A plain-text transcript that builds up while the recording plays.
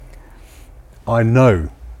I know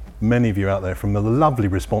many of you out there, from the lovely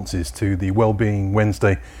responses to the Wellbeing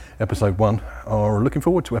Wednesday episode 1, are looking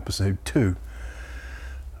forward to episode 2.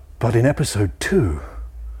 But in episode 2,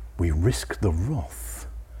 we risk the wrath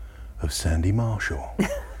of Sandi Marshall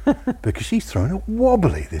because she's thrown a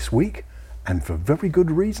wobbly this week, and for very good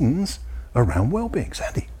reasons, around wellbeing.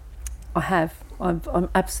 Sandi. I have. I'm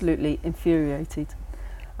absolutely infuriated.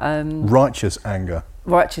 Righteous anger.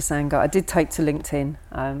 Righteous anger. I did take to LinkedIn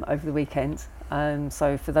over the weekend.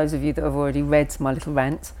 So for those of you that have already read my little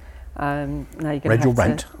rant, now you're going to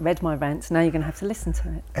have to read my rant. Now you're going to have to listen to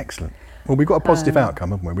it. Excellent. Well, we've got a positive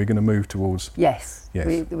outcome, haven't we? We're going to move towards... Yes.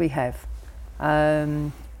 We have.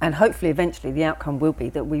 And hopefully eventually the outcome will be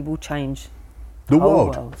that we will change the whole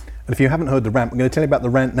world. And if you haven't heard the rant, we're going to tell you about the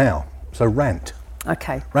rant now. So rant.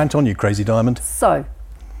 Okay. Rant on you, Crazy Diamond. So,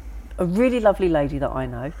 a really lovely lady that I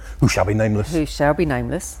know... Who shall be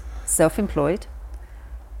nameless. Self-employed,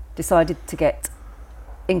 decided to get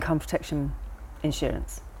income protection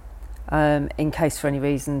insurance. In case for any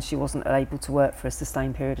reason she wasn't able to work for a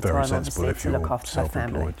sustained period of Very time, sensible obviously, if to you're look after her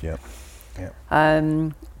family.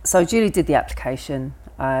 Yeah. So Julie did the application,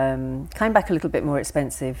 came back a little bit more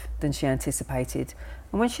expensive than she anticipated,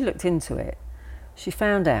 and when she looked into it, she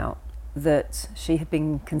found out that she had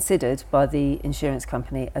been considered by the insurance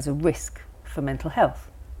company as a risk for mental health.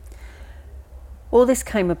 All this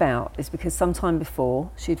came about is because sometime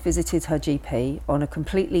before she'd visited her GP on a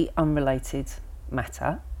completely unrelated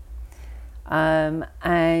matter.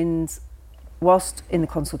 And whilst in the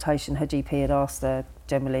consultation, her GP had asked her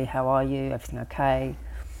generally, how are you, everything okay?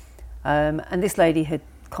 And this lady had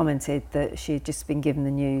commented that she had just been given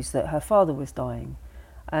the news that her father was dying.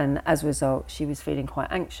 And as a result, she was feeling quite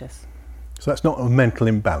anxious. So that's not a mental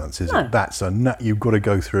imbalance, is it? That's you've got to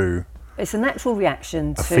go through... It's a natural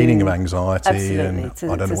reaction to... a feeling of anxiety, and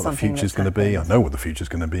to, I don't know what the future's going to be. I know what the future's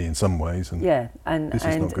going to be in some ways. And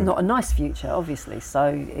and not a nice future, obviously.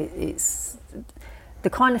 So it's the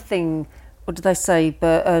kind of thing, what did they say,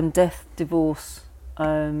 but death, divorce,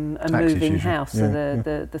 and moving house are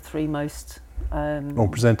the three most... or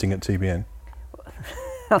presenting at TBN.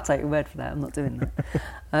 I'll take your word for that, I'm not doing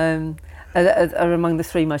that. Are among the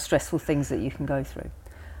three most stressful things that you can go through.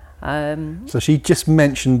 So she just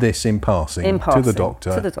mentioned this in passing to the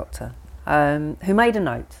doctor. Who made a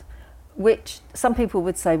note, which some people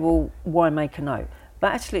would say, well, why make a note?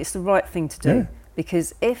 But actually it's the right thing to do,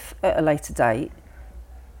 because if at a later date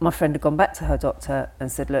my friend had gone back to her doctor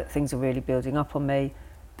and said, look, things are really building up on me,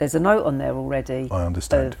 there's a note on there already. I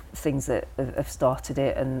understand. Of things that have started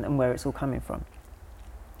it and where it's all coming from.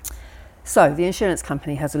 So the insurance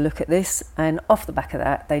company has a look at this, and off the back of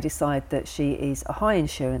that they decide that she is a high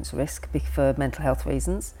insurance risk for mental health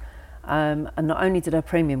reasons, and not only did her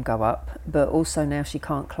premium go up, but also now she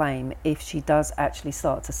can't claim if she does actually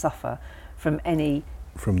start to suffer from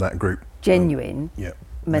that group genuine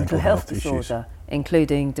mental health issues, disorder,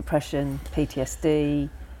 including depression,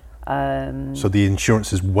 PTSD. So the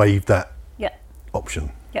insurance has waived that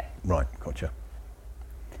option. Yeah. Right, gotcha.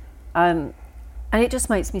 And it just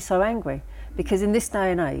makes me so angry, because in this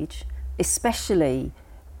day and age, especially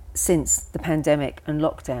since the pandemic and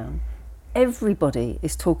lockdown, everybody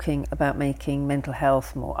is talking about making mental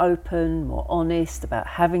health more open, more honest, about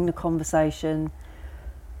having the conversation.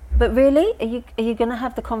 But really, are you going to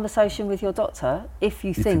have the conversation with your doctor if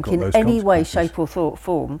you think in any way, shape or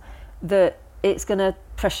form that it's going to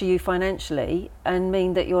pressure you financially and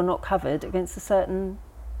mean that you're not covered against a certain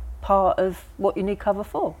part of what you need cover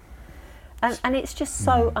for? And it's just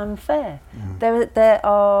so unfair. There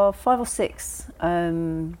are 5 or 6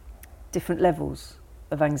 different levels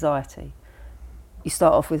of anxiety. You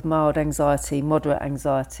start off with mild anxiety, moderate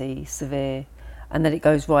anxiety, severe, and then it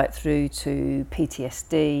goes right through to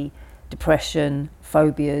PTSD, depression,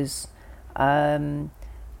 phobias. And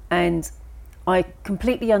I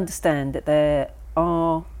completely understand that there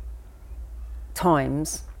are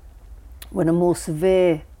times when a more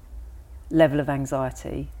severe level of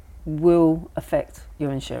anxiety will affect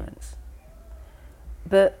your insurance.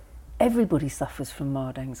 But everybody suffers from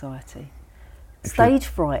mild anxiety. Stage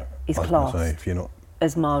fright is classed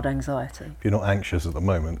as mild anxiety. If you're not anxious at the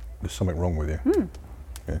moment, there's something wrong with you.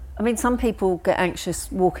 Yeah. I mean, some people get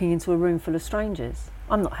anxious walking into a room full of strangers.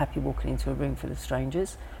 I'm not happy walking into a room full of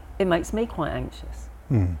strangers. It makes me quite anxious.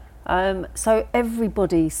 So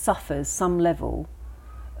everybody suffers some level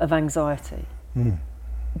of anxiety.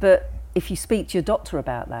 But if you speak to your doctor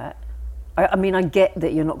about that, I mean, I get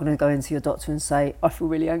that you're not going to go into your doctor and say, I feel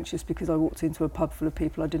really anxious because I walked into a pub full of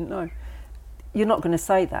people I didn't know. You're not going to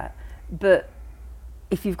say that. But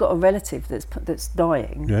if you've got a relative that's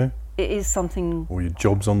dying, it is something... Or your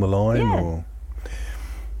job's on the line.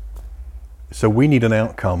 So we need an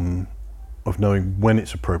outcome of knowing when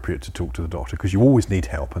it's appropriate to talk to the doctor, because you always need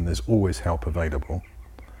help and there's always help available.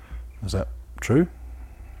 Is that true?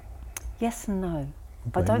 Yes and no.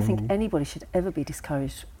 Okay, I don't think anybody should ever be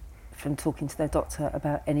discouraged from talking to their doctor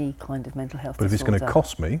about any kind of mental health But if it's disorder. going to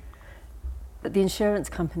cost me, But the insurance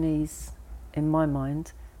companies, in my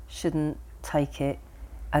mind, shouldn't take it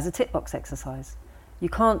as a tick box exercise. You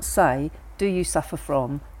can't say, do you suffer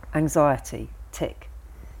from anxiety? Tick.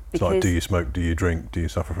 it's like, do you smoke, do you drink, do you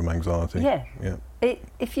suffer from anxiety? Yeah. Yeah.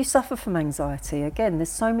 If you suffer from anxiety, again,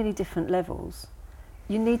 there's so many different levels.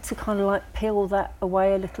 You need to kind of like peel that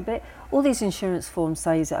away a little bit. All these insurance forms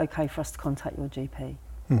say, is it okay for us to contact your GP?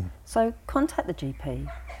 So contact the GP,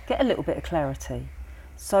 get a little bit of clarity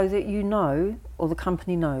so that you know, or the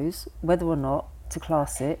company knows, whether or not to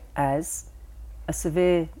class it as a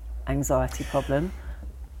severe anxiety problem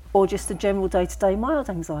or just a general day-to-day mild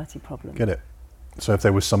anxiety problem. Get it. So if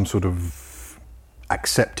there was some sort of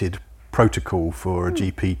accepted protocol for a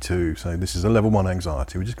GP to say, this is a level 1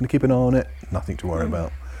 anxiety, we're just going to keep an eye on it, nothing to worry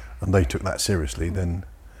about, and they took that seriously, then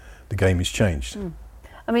the game is changed.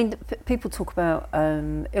 I mean, people talk about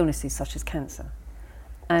illnesses such as cancer,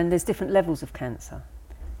 and there's different levels of cancer.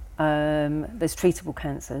 There's treatable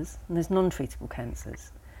cancers and there's non-treatable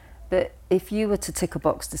cancers. But if you were to tick a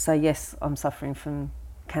box to say, yes, I'm suffering from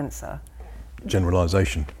cancer.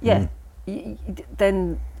 Generalisation. Yeah.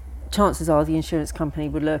 Then chances are the insurance company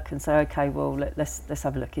would look and say, okay, well, let's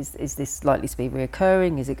have a look. Is this likely to be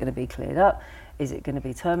reoccurring? Is it going to be cleared up? Is it going to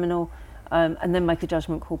be terminal? And then make a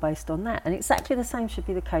judgment call based on that. And exactly the same should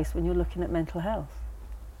be the case when you're looking at mental health.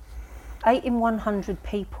 8 in 100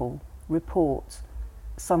 people report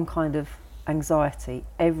some kind of anxiety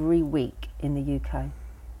every week in the UK.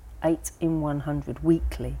 8 in 100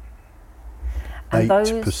 weekly. And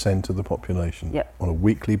 8% of the population. Yep. On a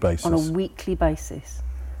weekly basis. On a weekly basis.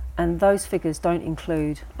 And those figures don't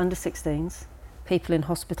include under 16s, people in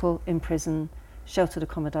hospital, in prison, sheltered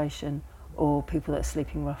accommodation, or people that are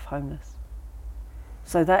sleeping rough homeless.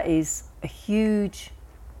 So that is a huge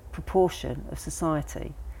proportion of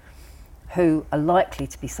society who are likely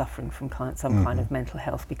to be suffering from some kind of mental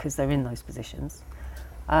health because they're in those positions,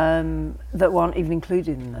 that weren't even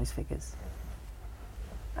included in those figures.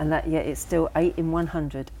 And that, yet it's still 8 in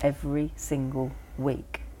 100 every single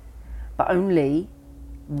week. But only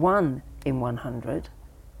 1 in 100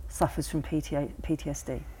 suffers from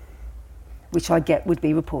PTSD, which I get would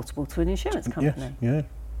be reportable to an insurance company. Yes, yeah.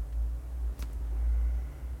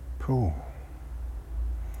 Cool.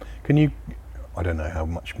 Can you, I don't know how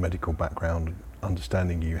much medical background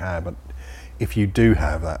understanding you have, but if you do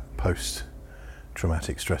have that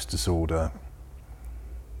post-traumatic stress disorder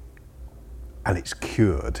and it's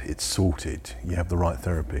cured, it's sorted, you have the right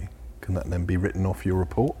therapy, can that then be written off your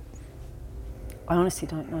report? I honestly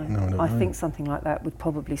don't know. No, I don't know. think something like that would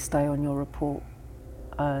probably stay on your report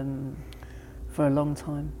for a long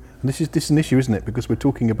time. And this is an issue, isn't it? Because we're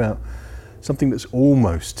talking about something that's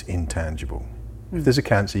almost intangible. If there's a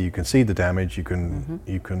cancer, you can see the damage, you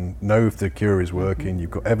can know if the cure is working,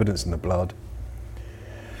 you've got evidence in the blood.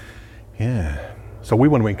 Yeah. So we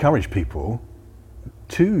want to encourage people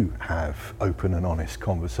to have open and honest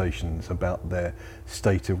conversations about their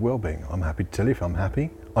state of well-being. I'm happy to tell you if I'm happy.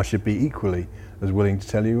 I should be equally as willing to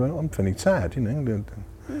tell you, well, I'm feeling sad, you know,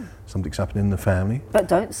 something's happening in the family. But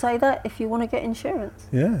don't say that if you want to get insurance.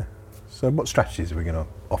 Yeah. So what strategies are we going to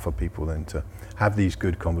offer people then to have these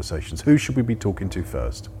good conversations? Who should we be talking to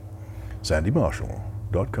first?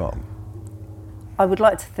 SandiMarshall.com. I would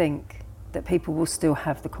like to think that people will still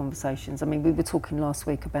have the conversations. I mean, we were talking last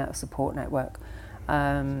week about a support network,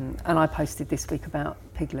 and I posted this week about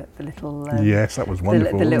Piglet, the little yes, that was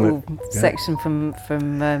wonderful. the little wasn't it? section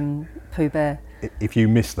from Pooh Bear. If you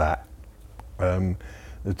missed that, there's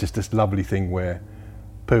just this lovely thing where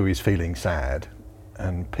Pooh is feeling sad,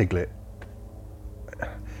 and Piglet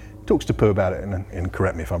talks to Pooh about it, and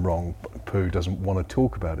correct me if I'm wrong, but Pooh doesn't want to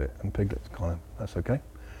talk about it, and Piglet's kind of, that's okay,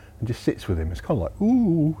 and just sits with him. It's kind of like,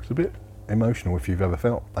 ooh, it's a bit emotional if you've ever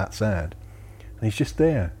felt that sad. And he's just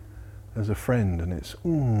there as a friend, and it's,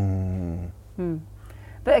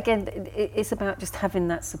 But again, it's about just having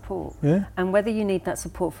that support. Yeah. And whether you need that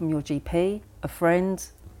support from your GP, a friend,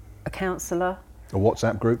 a counsellor, a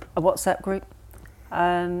WhatsApp group. a WhatsApp group,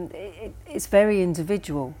 it's very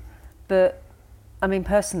individual. But I mean,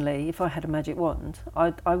 personally, if I had a magic wand,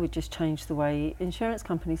 I would just change the way insurance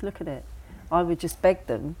companies look at it. I would just beg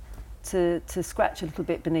them to scratch a little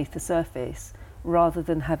bit beneath the surface rather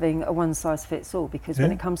than having a one-size-fits-all, because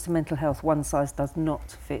when it comes to mental health, one size does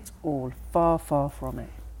not fit all. Far, far from it.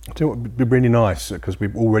 I tell you what would be really nice, because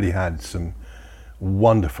we've already had some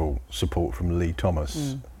wonderful support from Lee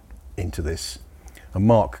Thomas into this. And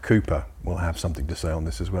Mark Cooper will have something to say on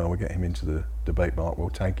this as well. We'll get him into the debate, Mark. We'll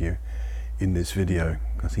tag you in this video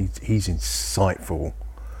because he's insightful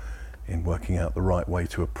in working out the right way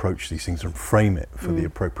to approach these things and frame it for the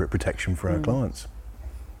appropriate protection for our clients.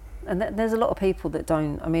 And there's a lot of people that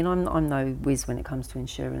don't. I mean, I'm no whiz when it comes to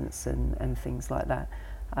insurance and things like that.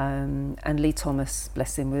 And Lee Thomas,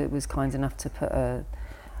 bless him, was kind enough to put a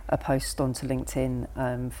post onto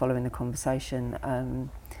LinkedIn following the conversation,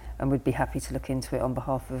 and would be happy to look into it on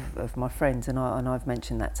behalf of my friends. And I've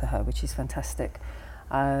mentioned that to her, which is fantastic.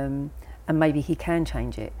 And maybe he can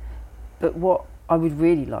change it. But what I would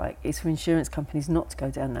really like is for insurance companies not to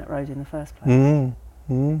go down that road in the first place.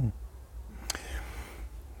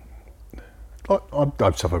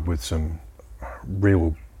 I've suffered with some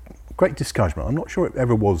real great discouragement. I'm not sure it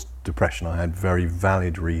ever was depression. I had very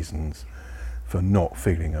valid reasons for not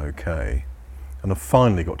feeling okay. And I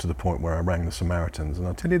finally got to the point where I rang the Samaritans, and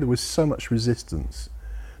I tell you, there was so much resistance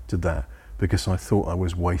to that because I thought I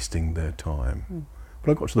was wasting their time.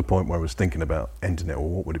 But I got to the point where I was thinking about ending it, or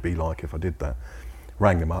what would it be like if I did that.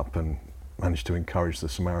 Rang them up and managed to encourage the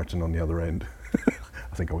Samaritan on the other end.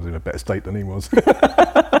 I think I was in a better state than he was.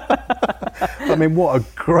 I mean, what a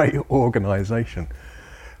great organisation.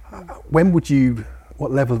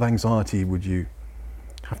 What level of anxiety would you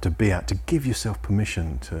have to be at to give yourself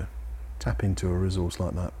permission to tap into a resource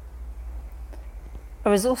like that? A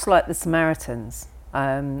resource like the Samaritans,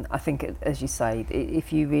 I think, as you say,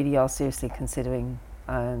 if you really are seriously considering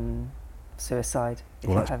suicide.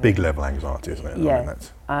 Well, that's big level anxiety, isn't it? Yeah.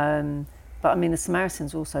 But I mean, the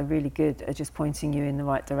Samaritans are also really good at just pointing you in the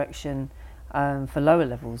right direction for lower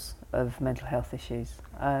levels of mental health issues,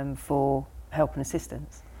 for help and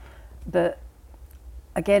assistance. But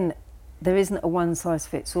again, there isn't a one size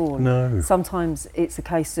fits all. No. Sometimes it's a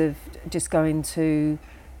case of just going to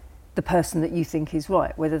the person that you think is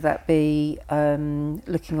right, whether that be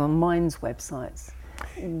looking on Mind's websites,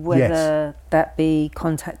 whether that be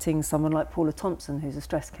contacting someone like Paula Thompson, who's a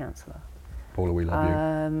stress counsellor. Paula, we love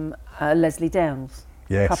you. Leslie Downs,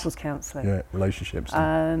 yes. couples counselling. Yeah, relationships.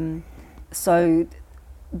 So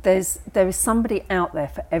there is somebody out there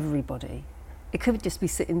for everybody. It could just be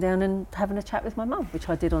sitting down and having a chat with my mum, which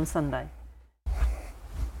I did on Sunday.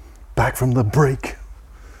 Back from the break.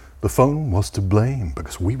 The phone was to blame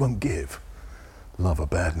because we won't give love a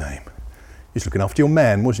bad name. You was looking after your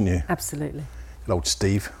man, wasn't you? Absolutely. Good old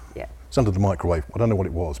Steve. Yeah. It's under the microwave. I don't know what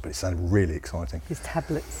it was, but it sounded really exciting. His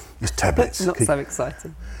tablets. His tablets. Not so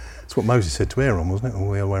exciting. That's what Moses said to Aaron, wasn't it?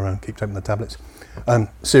 All the other way around, keep taking the tablets.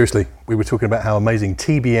 Seriously, we were talking about how amazing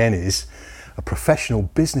TBN is, a professional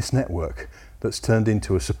business network that's turned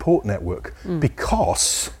into a support network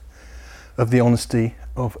because of the honesty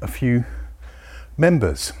of a few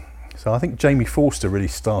members. So I think Jamie Forster really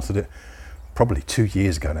started it probably 2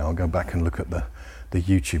 years ago now. I'll go back and look at the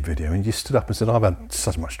YouTube video, and he just stood up and said, I've had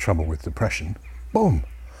such much trouble with depression. Boom.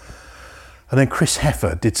 And then Chris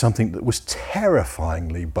Heffer did something that was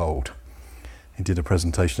terrifyingly bold. He did a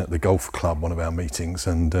presentation at the golf club, one of our meetings,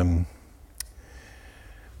 and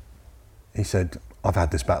he said, I've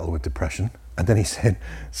had this battle with depression. And then he said,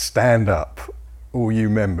 stand up, all you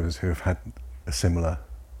members who have had a similar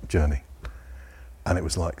journey. And it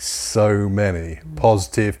was like so many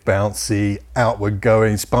positive, bouncy, outward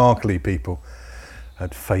going, sparkly people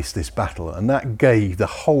had faced this battle. And that gave the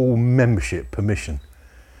whole membership permission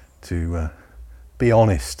to be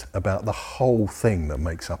honest about the whole thing that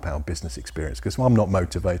makes up our business experience. Because if I'm not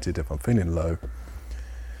motivated, if I'm feeling low,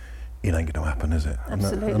 it ain't going to happen, is it?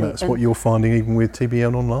 Absolutely. And that's what you're finding even with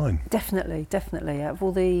TBN Online. Definitely. Out of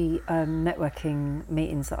all the networking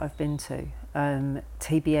meetings that I've been to,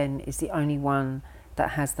 TBN is the only one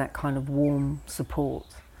that has that kind of warm support.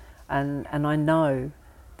 And I know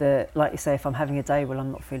that, like you say, if I'm having a day where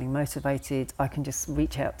I'm not feeling motivated, I can just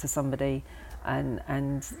reach out to somebody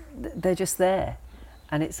and they're just there.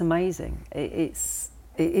 And it's amazing. It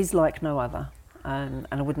is like no other. And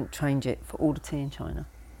I wouldn't change it for all the tea in China.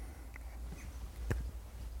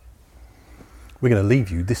 We're going to leave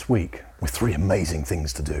you this week with 3 amazing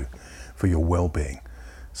things to do for your well-being.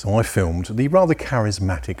 So I filmed the rather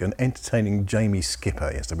charismatic and entertaining Jamie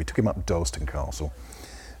Skipper yesterday. We took him up to Durlston Castle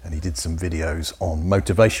and he did some videos on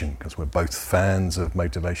motivation, because we're both fans of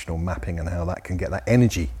motivational mapping and how that can get that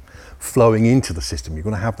energy flowing into the system. You're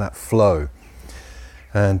going to have that flow.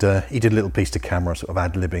 And he did a little piece to camera, sort of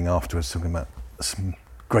ad-libbing afterwards, talking about some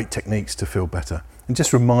great techniques to feel better. And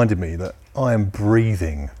just reminded me that I am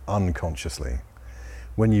breathing unconsciously.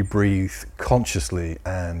 When you breathe consciously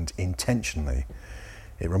and intentionally,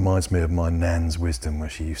 it reminds me of my nan's wisdom where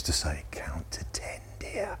she used to say, count to 10,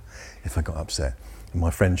 dear, if I got upset. And my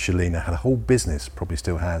friend Shalina had a whole business, probably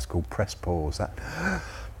still has, called Press Pause. That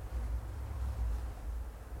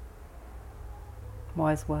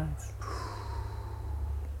Wise words.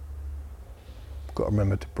 got to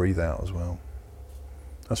remember to breathe out as well.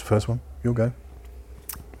 That's the first one. You'll go.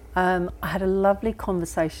 I had a lovely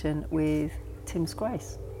conversation with Tim's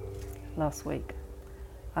Grace last week.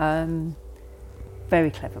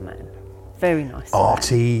 Very clever man, very nice.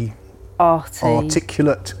 Arty.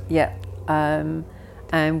 Articulate. Yeah.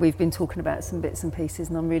 And we've been talking about some bits and pieces,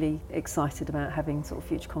 and I'm really excited about having sort of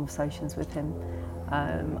future conversations with him.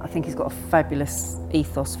 I think he's got a fabulous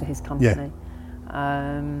ethos for his company.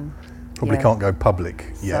 Probably can't go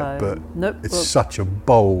public yet, but nope, it's such a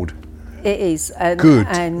bold, it is good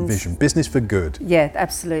vision. Business for good. Yeah,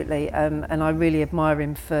 absolutely. And I really admire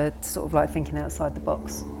him for sort of like thinking outside the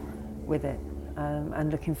box with it.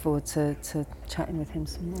 And looking forward to chatting with him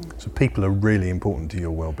some more. So people are really important to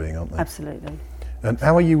your well-being, aren't they? Absolutely. And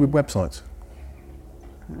how are you with websites?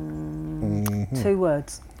 2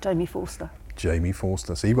 words, Jamie Forster. Jamie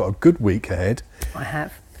Forster. So you've got a good week ahead. I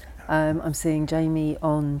have. I'm seeing Jamie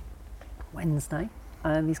on Wednesday.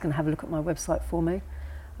 He's going to have a look at my website for me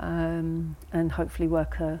and hopefully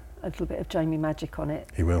work a little bit of Jamie magic on it.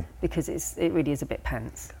 He will. Because it really is a bit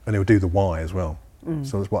pants. And he'll do the why as well.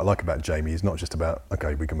 So that's what I like about Jamie. He's not just about,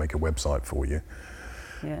 okay, we can make a website for you.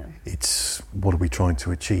 Yeah. It's what are we trying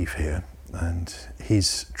to achieve here? And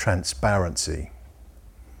his transparency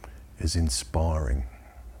is inspiring.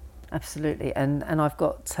 Absolutely. And I've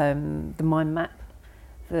got the mind map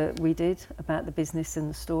that we did about the business and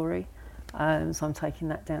the story. So I'm taking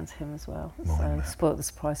that down to him as well. So spoiled the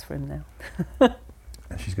surprise for him now.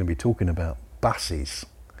 And she's going to be talking about buses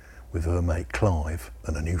with her mate Clive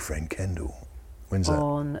and her new friend Kendall. When's that?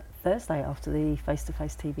 On Thursday after the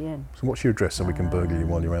face-to-face TBN. So what's your address so we can burgle you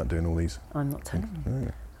while you're out doing all these? I'm not telling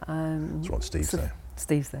you. That's what Steve's there.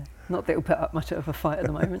 Steve's there. Not that it'll put up much of a fight at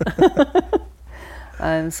the moment.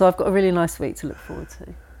 So I've got a really nice week to look forward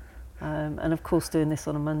to. And of course doing this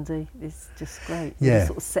on a Monday is just great. Yeah. It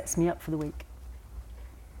sort of sets me up for the week.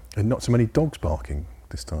 And not so many dogs barking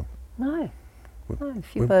this time. No, a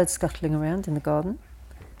few birds scuttling around in the garden.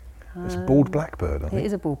 It's a bald blackbird, I think. It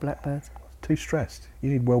is a bald blackbird. Too stressed. You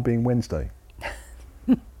need Wellbeing Wednesday.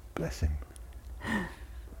 Bless him.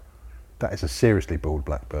 That is a seriously bald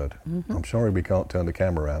blackbird. I'm sorry we can't turn the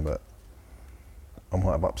camera around, but I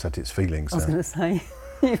might have upset its feelings. I was going to say,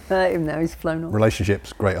 you've hurt him now, he's flown off.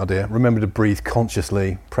 Relationships, great idea. Remember to breathe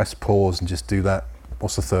consciously, press pause and just do that.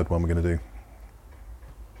 What's the third one we're going to do?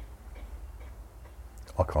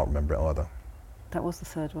 I can't remember it either. That was the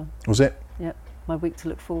third one. Was it? Yep, my week to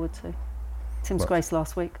look forward to. Tim's Right. Grace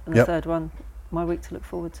last week, and the third one, my week to look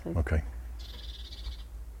forward to. Okay.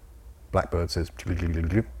 Blackbird says,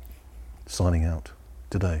 signing out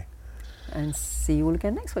today. And see you all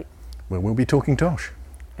again next week. Well, we'll be talking Tosh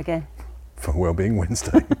Again. for Wellbeing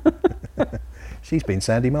Wednesday. She's been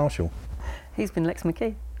Sandi Marshall. He's been Lex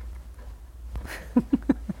McKee.